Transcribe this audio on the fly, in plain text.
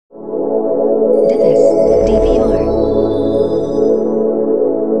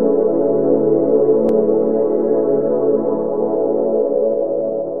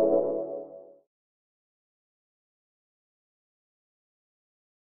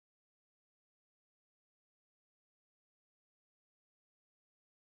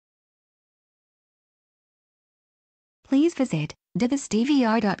please visit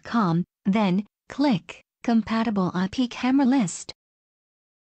divisdvr.com, then click Compatible IP Camera List.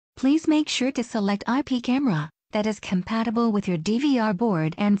 Please make sure to select IP camera that is compatible with your DVR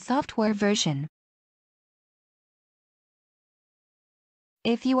board and software version.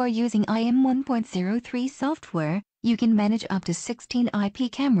 If you are using IM 1.03 software, you can manage up to 16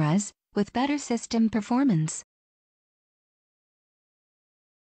 IP cameras with better system performance.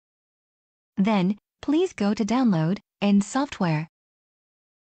 Then, please go to Download and Software.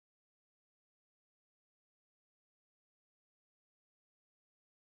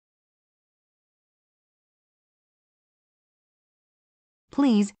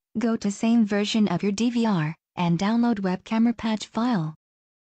 Please go to same version of your DVR and download web camera patch file.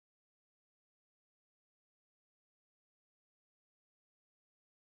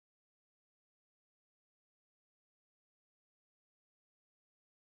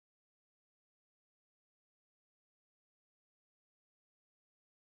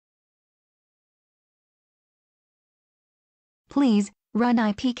 Please run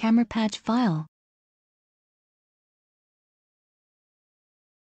IP camera patch file.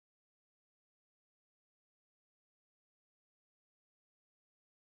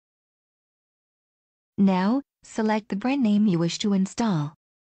 Now, select the brand name you wish to install.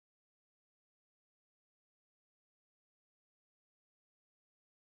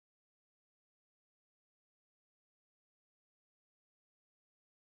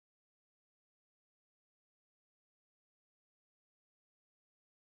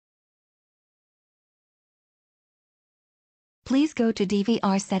 Please go to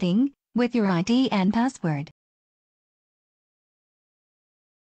DVR Setting with your ID and password.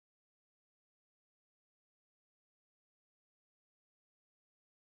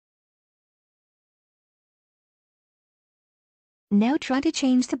 Now try to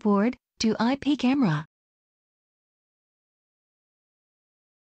change the board to IP camera.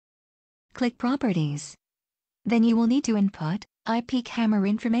 Click Properties. Then you will need to input IP camera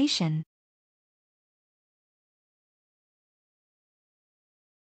information.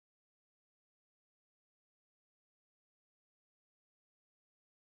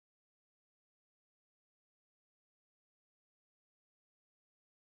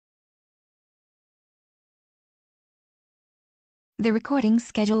 The recording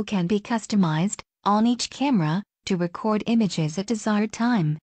schedule can be customized on each camera to record images at desired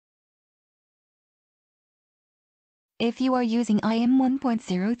time. If you are using IM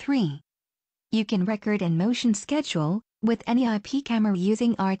 1.03, you can record in motion schedule with any IP camera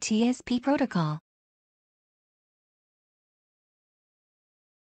using RTSP protocol.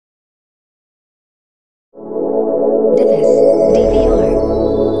 DiViS